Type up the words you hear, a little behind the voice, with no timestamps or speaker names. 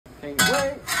Can't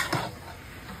wait.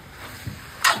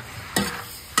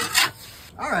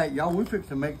 All right, y'all, we fix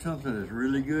to make something that's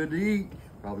really good to eat.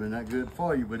 Probably not good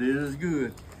for you, but it is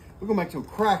good. We're gonna make some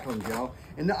cracklins, y'all.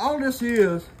 And all this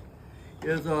is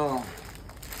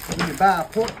when you buy a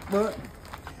pork butt,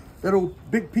 that old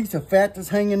big piece of fat that's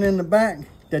hanging in the back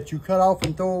that you cut off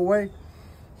and throw away.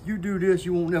 You do this,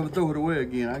 you won't never throw it away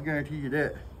again. I guarantee you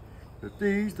that. But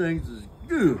these things is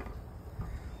good.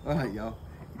 All right, y'all.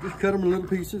 You just cut them in little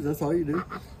pieces. That's all you do.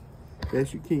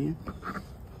 Best you can.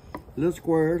 Little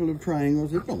squares, little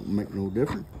triangles. It don't make no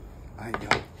difference. All right,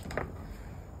 y'all.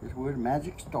 This is where the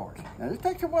magic starts. Now, this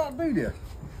takes a while to do this.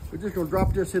 We're just gonna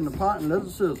drop this in the pot and let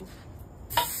it sizzle.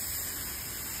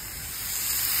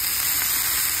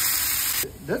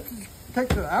 That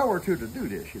takes an hour or two to do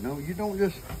this, you know. You don't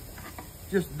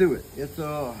just do it. It's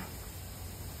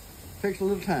takes a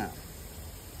little time,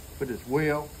 but it's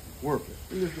well worth it.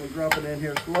 We're just gonna drop it in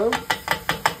here slow.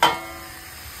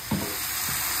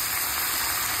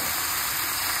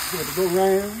 Get it to go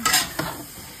round.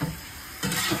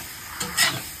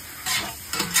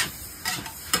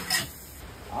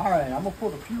 All right, I'm gonna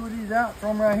pull a few of these out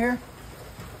from right here.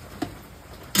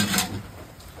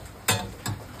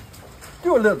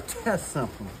 Do a little test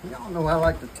something. Y'all know I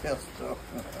like to test stuff.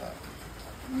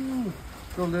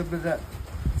 Throw a little bit of that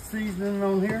seasoning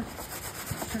on here.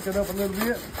 Cook it up a little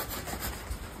bit.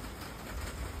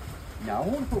 Now I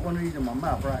want to put one of these in my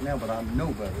mouth right now, but I know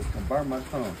better. It's gonna burn my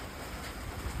tongue.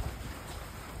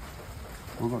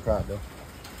 We're gonna try it though.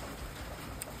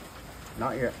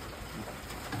 Not yet.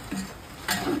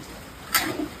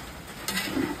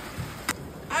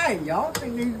 Alright, y'all, I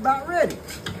think these are about ready.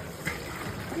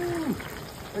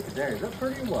 Look at that. Is that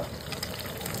pretty or what?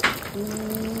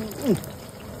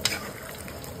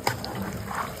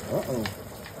 Uh-oh.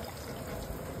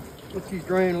 Let these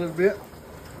drain a little bit.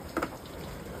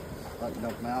 Lighten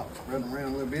up them out, spread them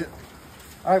around a little bit.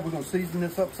 All right, we're going to season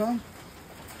this up some.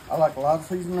 I like a lot of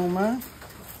seasoning on mine.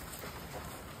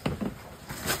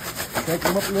 Take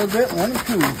them up a little bit and let them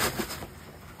cool.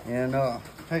 And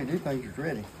hey, these things are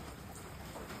ready.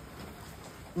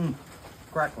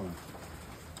 Crackling.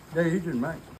 Yeah, you didn't make.